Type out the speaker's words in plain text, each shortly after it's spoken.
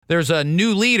There's a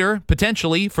new leader,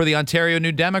 potentially, for the Ontario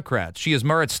New Democrats. She is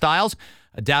Marit Stiles,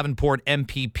 a Davenport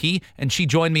MPP, and she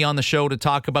joined me on the show to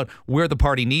talk about where the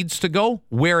party needs to go,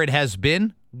 where it has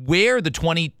been, where the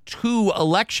 22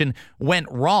 election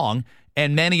went wrong,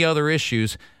 and many other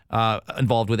issues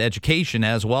involved with education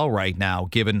as well right now,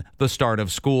 given the start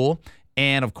of school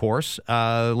and, of course,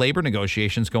 labor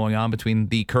negotiations going on between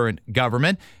the current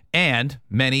government and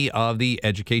many of the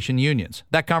education unions.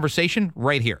 That conversation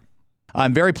right here.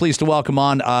 I'm very pleased to welcome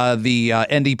on the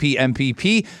NDP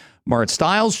MPP, Marit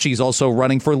Stiles. She's also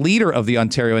running for leader of the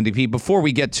Ontario NDP. Before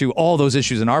we get to all those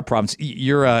issues in our province,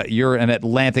 you're an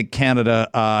Atlantic Canada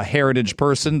heritage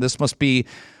person. This must be,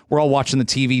 we're all watching the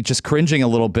TV just cringing a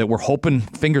little bit. We're hoping,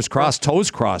 fingers crossed,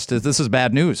 toes crossed. This is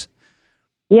bad news.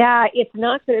 Yeah, it's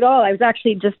not good at all. I was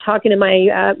actually just talking to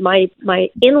my my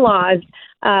in-laws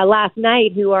last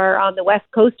night, who are on the west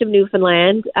coast of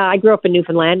Newfoundland. I grew up in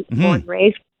Newfoundland, born and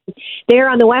raised. They're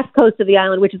on the west coast of the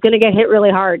island, which is going to get hit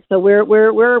really hard. So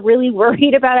we're really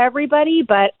worried about everybody,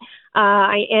 but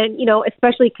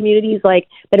especially communities like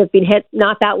that have been hit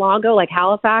not that long ago, like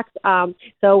Halifax.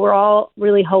 So we're all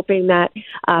really hoping that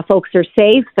folks are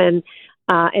safe and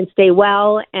stay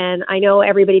well. And I know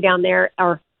everybody down there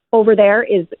over there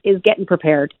is getting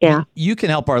prepared. Yeah. You can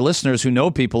help our listeners who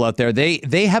know people out there.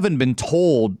 They haven't been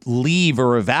told leave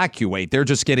or evacuate. They're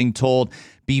just getting told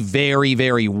be very,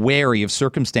 very wary of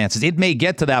circumstances. It may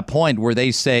get to that point where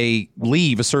they say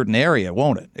leave a certain area,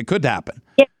 won't it? It could happen.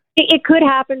 Yeah, it could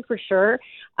happen for sure.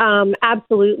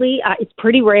 Absolutely. It's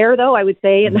pretty rare, though, I would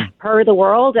say, in that part of the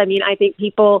world. I mean, I think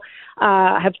people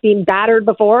have been battered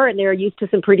before and they're used to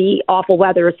some pretty awful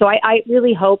weather. So I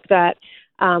really hope that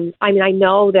I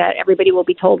know that everybody will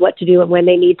be told what to do and when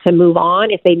they need to move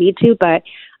on if they need to, but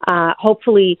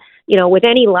hopefully, with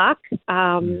any luck,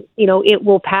 it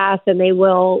will pass and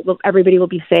everybody will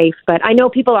be safe. But I know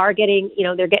people are getting,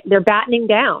 they're battening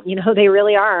down, they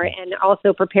really are, and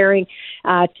also preparing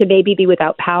to maybe be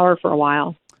without power for a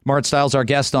while. Marit Stiles, our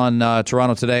guest on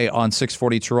Toronto Today on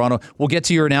 640 Toronto. We'll get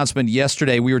to your announcement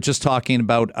yesterday. We were just talking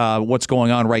about what's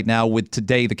going on right now with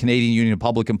today. The Canadian Union of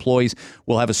Public Employees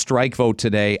will have a strike vote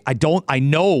today. I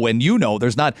know, and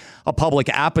there's not a public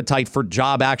appetite for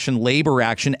job action, labor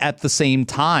action at the same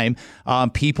time.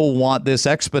 People want this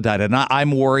expedited. And I'm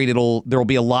worried there will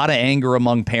be a lot of anger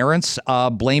among parents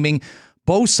blaming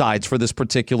both sides for this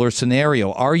particular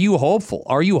scenario. Are you hopeful?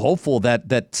 Are you hopeful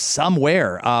that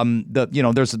somewhere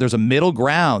there's a middle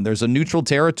ground, there's a neutral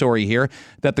territory here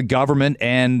that the government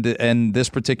and this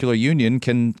particular union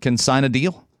can sign a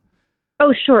deal?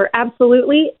 Oh, sure,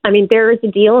 absolutely. I mean, there is a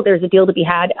deal. There's a deal to be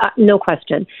had, no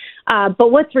question.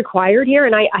 But what's required here,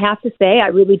 and I have to say, I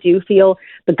really do feel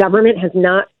the government has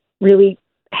not really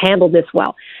handled this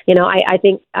well. I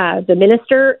think the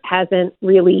minister hasn't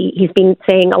really, he's been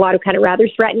saying a lot of kind of rather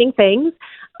threatening things.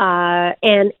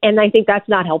 And I think that's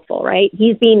not helpful, right?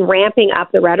 He's been ramping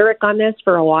up the rhetoric on this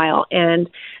for a while and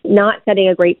not setting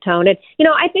a great tone. And,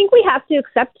 I think we have to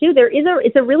accept too,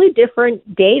 it's a really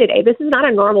different day today. This is not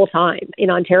a normal time in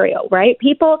Ontario, right?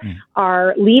 People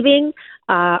are leaving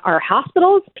our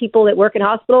hospitals. People that work in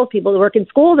hospitals, people that work in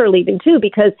schools are leaving too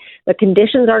because the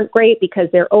conditions aren't great, because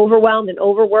they're overwhelmed and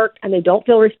overworked and they don't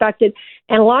feel respected.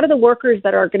 And a lot of the workers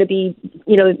that are going to be,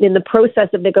 in the process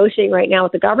of negotiating right now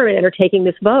with the government and are taking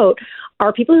this vote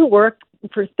are people who work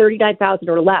for $39,000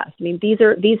 or less. I mean, these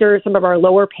are some of our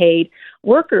lower paid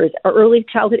workers, our early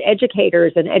childhood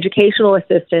educators and educational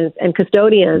assistants and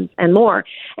custodians and more.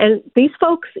 And these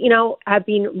folks, have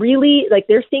been really,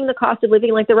 they're seeing the cost of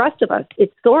living like the rest of us.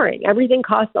 It's soaring. Everything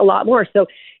costs a lot more. So,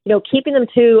 keeping them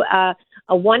to a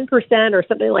 1% or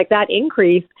something like that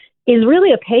increase is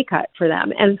really a pay cut for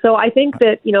them. And so I think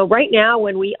that, right now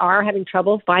when we are having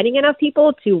trouble finding enough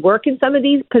people to work in some of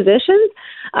these positions,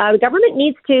 the government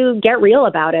needs to get real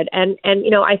about it. And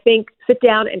I think sit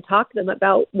down and talk to them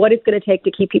about what it's going to take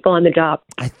to keep people on the job.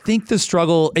 I think the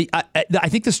struggle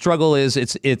is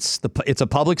it's a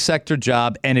public sector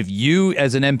job. And if you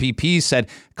as an MPP said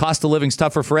cost of living's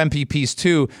tougher for MPPs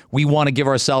too, we want to give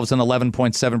ourselves an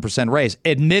 11.7% raise.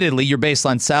 Admittedly, your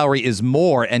baseline salary is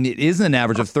more and it is an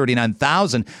average of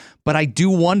 $39,000. But I do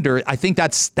wonder, I think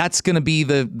that's going to be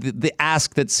the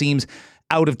ask that seems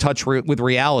out of touch with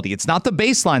reality. It's not the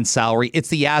baseline salary. It's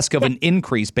the ask of an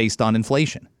increase based on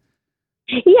inflation.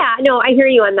 Yeah, no, I hear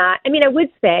you on that. I mean, I would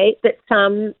say that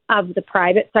some of the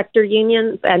private sector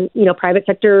unions and, private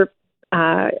sector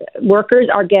workers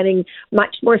are getting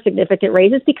much more significant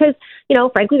raises because,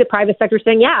 frankly, the private sector is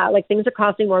saying, things are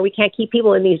costing more. We can't keep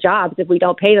people in these jobs if we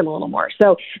don't pay them a little more.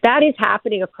 So that is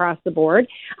happening across the board.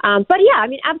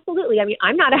 Absolutely.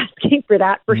 I'm not asking for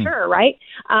that for sure, right?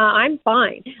 I'm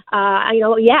fine.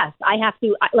 Yes, I have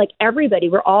to, like everybody,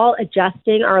 we're all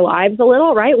adjusting our lives a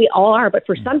little, right? We all are. But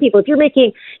for some people, if you're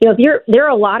making, there are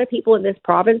a lot of people in this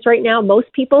province right now,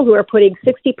 most people who are putting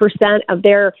 60% of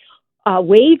their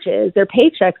wages, their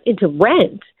paychecks into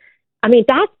rent.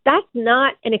 That's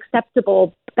not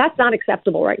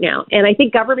acceptable right now. And I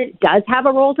think government does have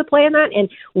a role to play in that. And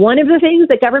one of the things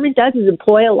that government does is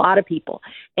employ a lot of people.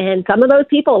 And a lot of those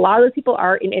people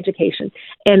are in education.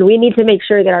 And we need to make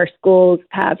sure that our schools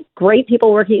have great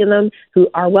people working in them who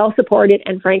are well supported.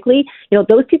 And frankly,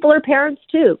 those people are parents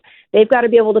too. They've got to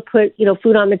be able to put,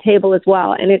 food on the table as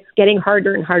well. And it's getting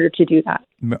harder and harder to do that.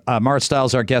 Marit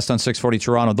Stiles, our guest on 640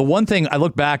 Toronto. The one thing, I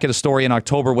look back at a story in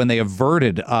October when they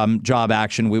averted job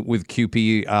action with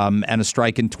CUPE and a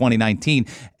strike in 2019,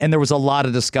 and there was a lot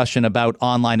of discussion about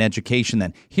online education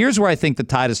then. Here's where I think the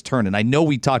tide has turned, and I know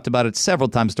we talked about it several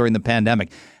times during the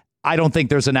pandemic. I don't think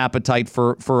there's an appetite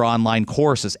for online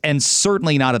courses, and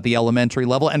certainly not at the elementary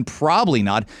level, and probably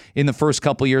not in the first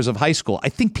couple of years of high school. I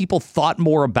think people thought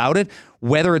more about it,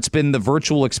 whether it's been the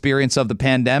virtual experience of the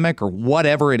pandemic or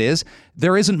whatever it is.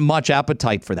 There isn't much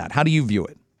appetite for that. How do you view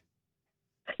it?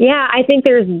 Yeah, I think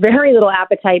there's very little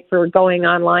appetite for going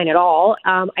online at all.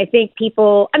 I think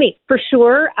people, for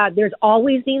sure, there's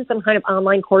always been some kind of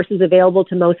online courses available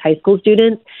to most high school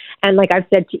students. And like I've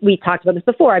said, we talked about this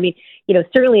before.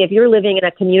 Certainly if you're living in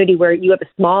a community where you have a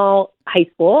small high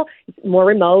school, more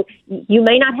remote, you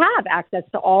may not have access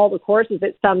to all the courses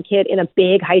that some kid in a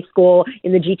big high school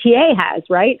in the GTA has,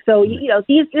 right? So,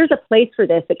 there's a place for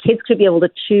this, that kids should be able to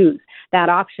choose that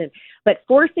option. But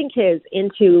forcing kids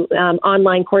into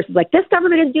online courses like this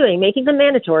government is doing, making them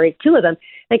mandatory, 2 of them,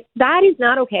 like that is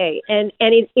not okay. And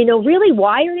really,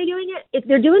 why are they doing it?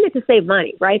 They're doing it to save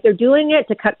money, right? They're doing it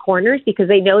to cut corners because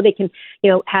they know they can,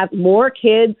 have more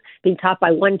kids being taught by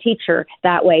one teacher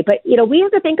that way. But, we have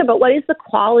to think about what is the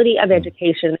quality of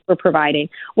education we're providing.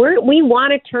 We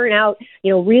want to turn out,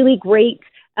 really great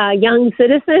young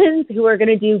citizens who are going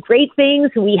to do great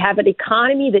things, who we have an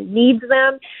economy that needs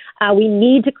them. We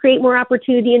need to create more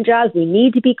opportunity and jobs. We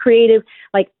need to be creative.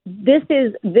 Like we're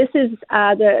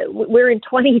in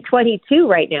 2022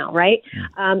 right now, right?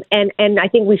 And I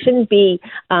think we shouldn't be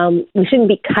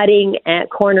cutting at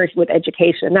corners with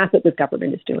education. And that's what this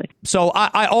government is doing. So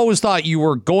I always thought you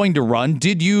were going to run.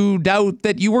 Did you doubt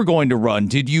that you were going to run?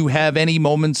 Did you have any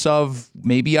moments of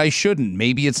maybe I shouldn't?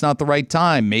 Maybe it's not the right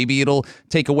time. Maybe it'll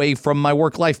take away from my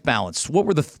work-life balance. What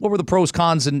were the pros,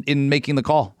 cons in making the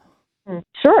call?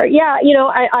 Sure. Yeah.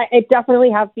 I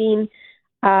definitely have been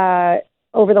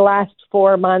over the last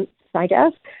 4 months, I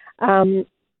guess,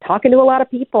 talking to a lot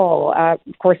of people.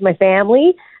 Of course, my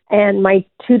family and my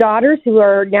 2 daughters, who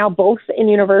are now both in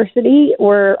university,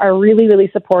 are really, really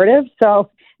supportive. So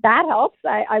that helps.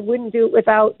 I wouldn't do it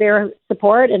without their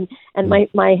support, and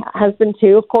my husband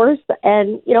too, of course.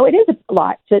 And it is a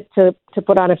lot to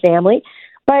put on a family.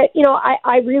 But,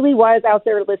 I really was out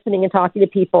there listening and talking to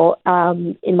people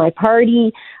in my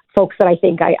party, folks that I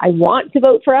think I want to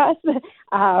vote for us,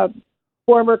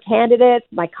 former candidates,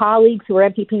 my colleagues who are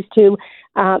MPPs too,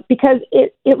 because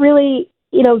it really,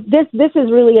 this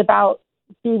is really about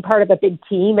being part of a big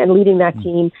team and leading that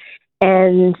team.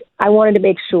 And I wanted to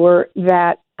make sure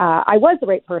that I was the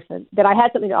right person, that I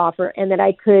had something to offer, and that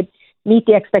I could meet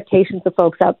the expectations of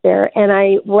folks out there.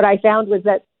 And what I found was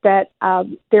that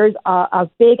there's a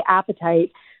big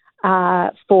appetite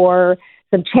for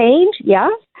some change,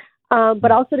 yes,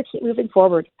 but also to keep moving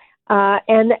forward.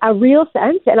 And a real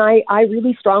sense, and I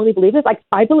really strongly believe it,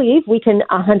 I believe we can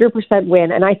 100%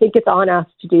 win, and I think it's on us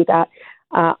to do that.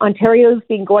 Ontario's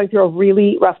been going through a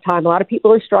really rough time. A lot of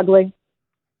people are struggling.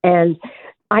 And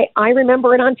I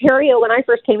remember in Ontario, when I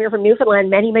first came here from Newfoundland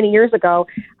many, many years ago,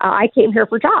 I came here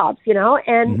for jobs,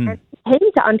 and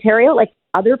came to Ontario like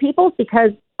other people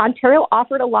because Ontario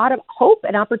offered a lot of hope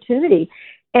and opportunity.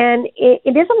 And it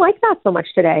isn't like that so much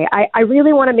today. I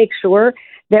really want to make sure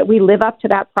that we live up to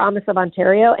that promise of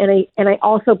Ontario. And I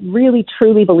also really,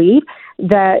 truly believe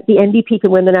that the NDP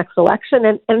can win the next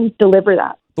election and deliver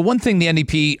that. The one thing the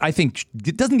NDP, I think,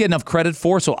 doesn't get enough credit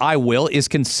for, so I will, is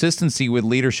consistency with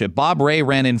leadership. Bob Rae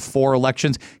ran in 4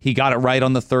 elections. He got it right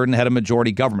on the 3rd and had a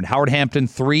majority government. Howard Hampton,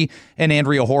 3, and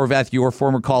Andrea Horwath, your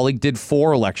former colleague, did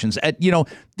 4 elections.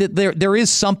 there is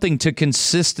something to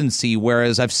consistency,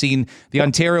 whereas I've seen the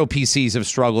Ontario PCs have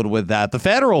struggled with that. The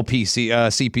federal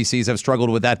CPCs have struggled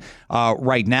with that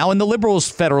right now, and the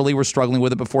Liberals federally were struggling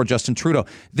with it before Justin Trudeau.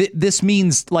 This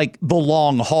means like the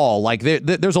long haul. Like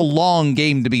there's a long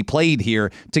game to be played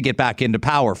here to get back into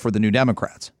power for the New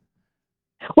Democrats.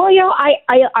 Well,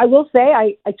 I will say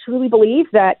I truly believe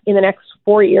that in the next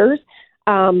 4 years,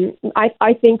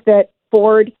 I think that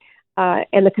Ford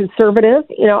and the Conservatives,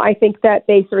 I think that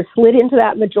they sort of slid into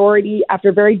that majority after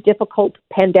a very difficult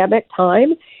pandemic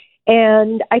time.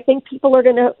 And I think people are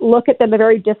going to look at them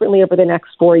very differently over the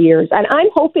next 4 years. And I'm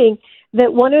hoping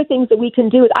that one of the things that we can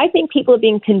do is I think people are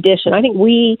being conditioned. I think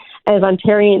we as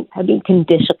Ontarians have been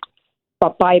conditioned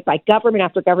by government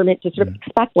after government to sort of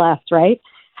expect less, right?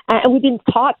 And we've been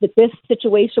taught that this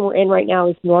situation we're in right now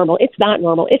is normal. It's not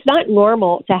normal. It's not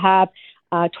normal to have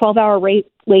 12-hour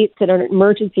waits in an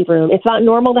emergency room. It's not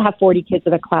normal to have 40 kids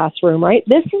in a classroom, right?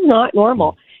 This is not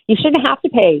normal. You shouldn't have to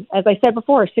pay, as I said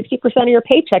before, 60% of your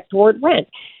paycheck toward rent.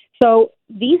 So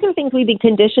these are things we've been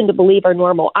conditioned to believe are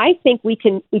normal. I think we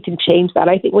can change that.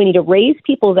 I think we need to raise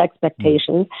people's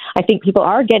expectations. I think people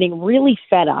are getting really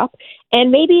fed up.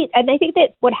 And I think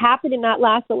that what happened in that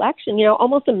last election,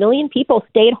 almost 1 million people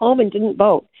stayed home and didn't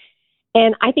vote.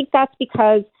 And I think that's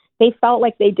because they felt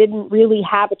like they didn't really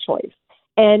have a choice.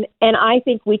 And I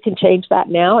think we can change that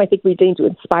now. I think we need to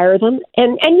inspire them.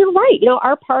 And you're right.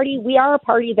 Our party, we are a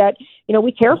party that,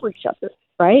 we care for each other,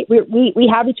 right?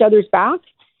 We have each other's backs.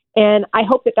 And I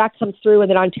hope that comes through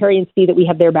and that Ontarians see that we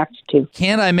have their backs too.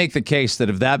 Can I make the case that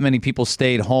if that many people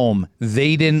stayed home,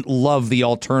 they didn't love the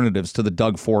alternatives to the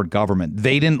Doug Ford government?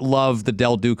 They didn't love the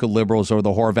Del Duca Liberals or the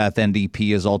Horwath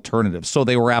NDP as alternatives, so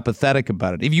they were apathetic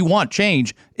about it. If you want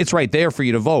change, it's right there for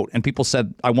you to vote. And people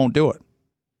said, I won't do it.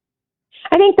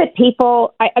 I think that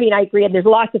people, I agree, and there's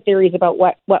lots of theories about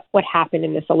what happened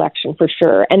in this election for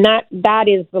sure. And that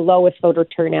is the lowest voter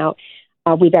turnout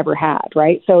we've ever had,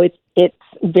 right? So it's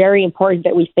very important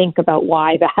that we think about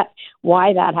why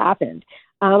that happened.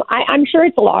 I'm sure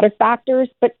it's a lot of factors,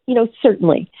 but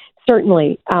certainly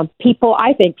people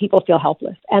feel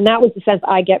helpless, and that was the sense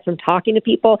I get from talking to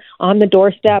people on the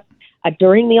doorstep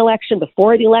during the election,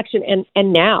 before the election,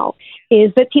 and now,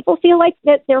 is that people feel like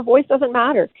that their voice doesn't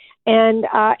matter. And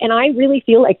I really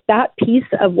feel like that piece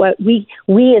of what we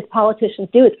as politicians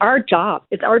do, it's our job.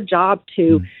 It's our job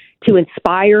to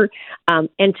inspire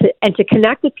and to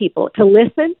connect with people, to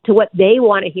listen to what they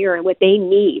want to hear and what they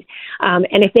need. And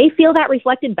if they feel that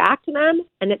reflected back to them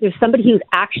and that there's somebody who's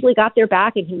actually got their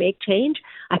back and can make change,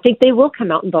 I think they will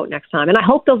come out and vote next time. And I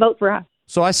hope they'll vote for us.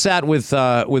 So I sat with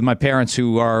my parents,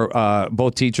 who are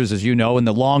both teachers, as you know, and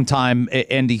the longtime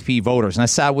NDP voters. And I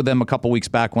sat with them a couple weeks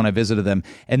back when I visited them,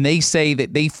 and they say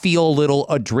that they feel a little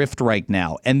adrift right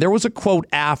now. And there was a quote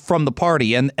from the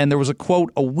party, and there was a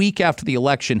quote a week after the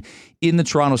election in the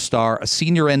Toronto Star. A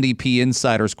senior NDP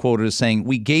insider is quoted as saying,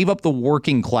 "We gave up the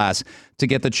working class to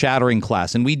get the chattering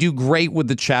class, and we do great with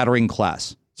the chattering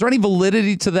class." Is there any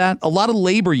validity to that? A lot of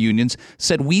labor unions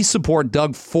said we support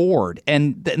Doug Ford,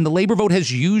 and the labor vote has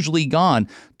usually gone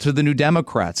to the New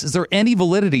Democrats. Is there any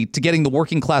validity to getting the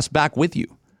working class back with you?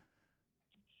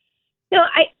 No,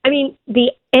 I mean,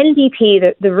 the NDP,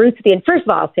 the roots of the end, first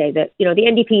of all, I'll say that, the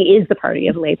NDP is the party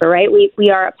of labor, right? We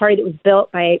are a party that was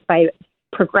built by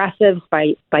progressives,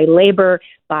 by labor,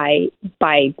 by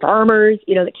farmers,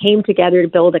 that came together to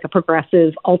build like a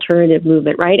progressive alternative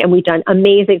movement, right? And we've done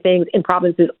amazing things in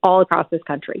provinces all across this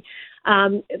country,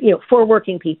 for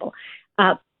working people.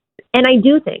 And I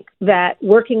do think that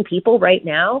working people right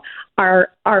now are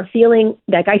feeling,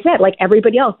 like I said, like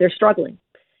everybody else, they're struggling.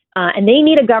 And they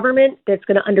need a government that's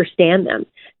going to understand them.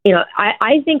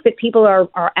 I think that people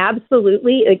are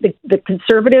absolutely, like the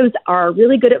Conservatives are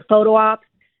really good at photo ops.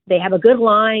 They have a good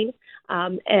line,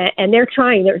 and they're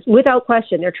trying, without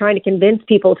question, they're trying to convince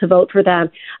people to vote for them.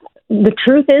 The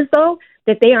truth is, though,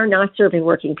 that they are not serving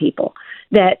working people.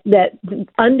 That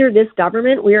under this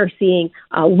government, we are seeing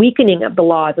a weakening of the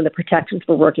laws and the protections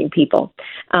for working people.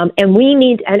 And we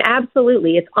need, and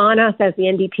absolutely, it's on us as the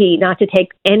NDP not to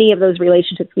take any of those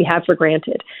relationships we have for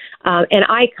granted. And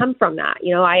I come from that.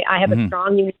 I have a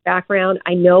strong union background.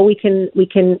 I know we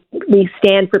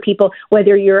stand for people,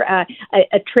 whether you're a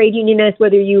trade unionist,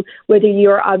 whether you're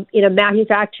in a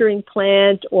manufacturing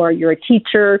plant, or you're a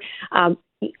teacher.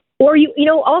 Or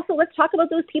also let's talk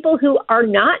about those people who are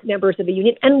not members of the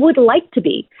union and would like to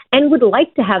be, and would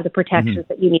like to have the protections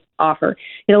that unions offer.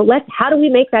 How do we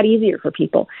make that easier for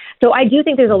people? So I do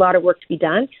think there's a lot of work to be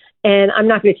done, and I'm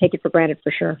not going to take it for granted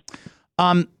for sure.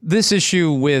 This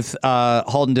issue with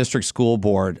Halton District School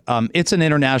Board, it's an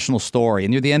international story,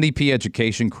 and you're the NDP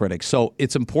education critic, so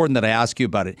it's important that I ask you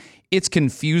about it. It's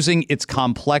confusing. It's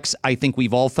complex. I think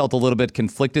we've all felt a little bit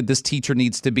conflicted. This teacher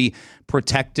needs to be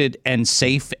protected and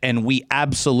safe, and we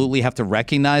absolutely have to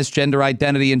recognize gender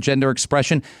identity and gender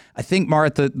expression. I think,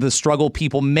 Marit, the struggle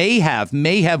people may have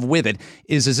with it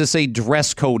is this a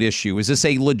dress code issue? Is this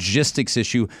a logistics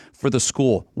issue for the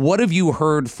school? What have you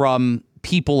heard from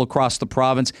people across the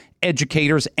province,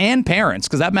 educators and parents,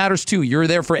 because that matters too? You're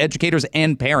there for educators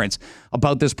and parents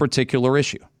about this particular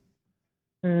issue.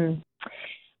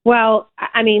 Well,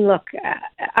 I mean, look,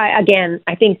 I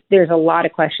think there's a lot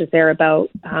of questions there about,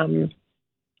 and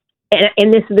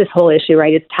this whole issue,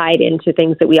 right, is tied into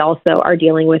things that we also are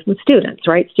dealing with students,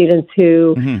 right? Students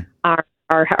who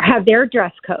have their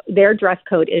dress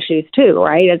code issues too,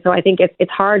 right? And so I think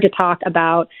it's hard to talk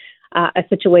about a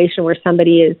situation where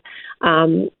somebody is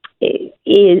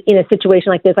in a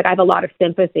situation like this. Like, I have a lot of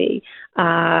sympathy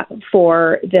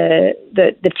for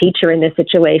the teacher in this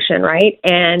situation, right?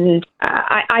 And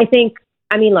I think,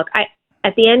 I mean, look,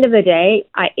 at the end of the day,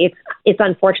 it's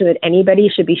unfortunate that anybody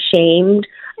should be shamed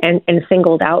and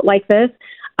singled out like this.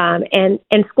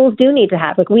 And schools do need to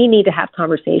have, we need to have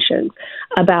conversations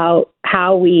about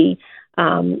how we,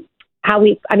 I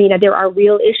mean, there are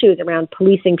real issues around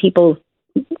policing people's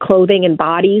clothing and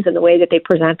bodies and the way that they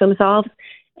present themselves,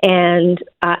 and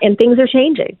things are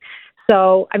changing.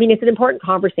 So, I mean, it's an important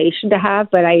conversation to have,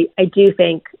 but I do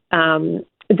think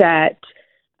that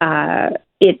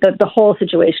the whole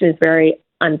situation is very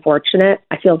unfortunate.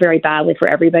 I feel very badly for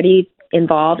everybody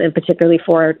involved, and particularly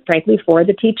frankly, for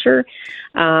the teacher.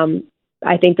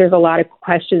 I think there's a lot of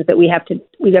questions that we have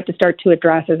to start to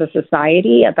address as a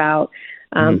society about,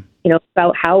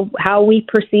 about how we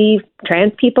perceive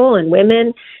trans people and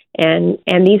women. And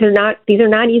these are not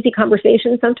easy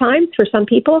conversations sometimes for some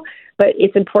people, but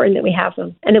it's important that we have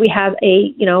them and that we have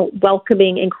a,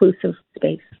 welcoming, inclusive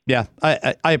space. Yeah,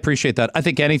 I appreciate that. I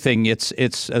think anything,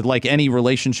 it's like any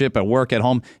relationship at work, at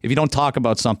home. If you don't talk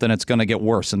about something, it's going to get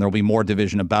worse, and there'll be more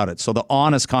division about it. So the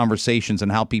honest conversations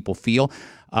and how people feel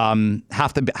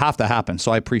have to happen.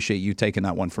 So I appreciate you taking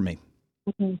that one for me.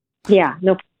 Mm-hmm. Yeah,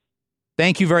 no problem.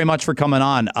 Thank you very much for coming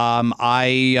on.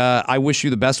 I wish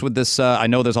you the best with this. I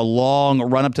know there's a long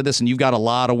run up to this, and you've got a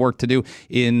lot of work to do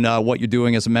in what you're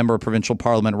doing as a member of provincial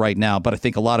parliament right now. But I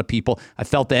think a lot of people, I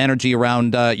felt the energy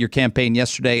around your campaign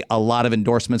yesterday, a lot of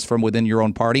endorsements from within your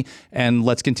own party. And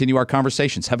let's continue our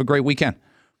conversations. Have a great weekend.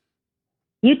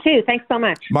 You too. Thanks so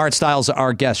much. Marit Stiles,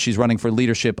 our guest. She's running for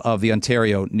leadership of the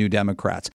Ontario New Democrats.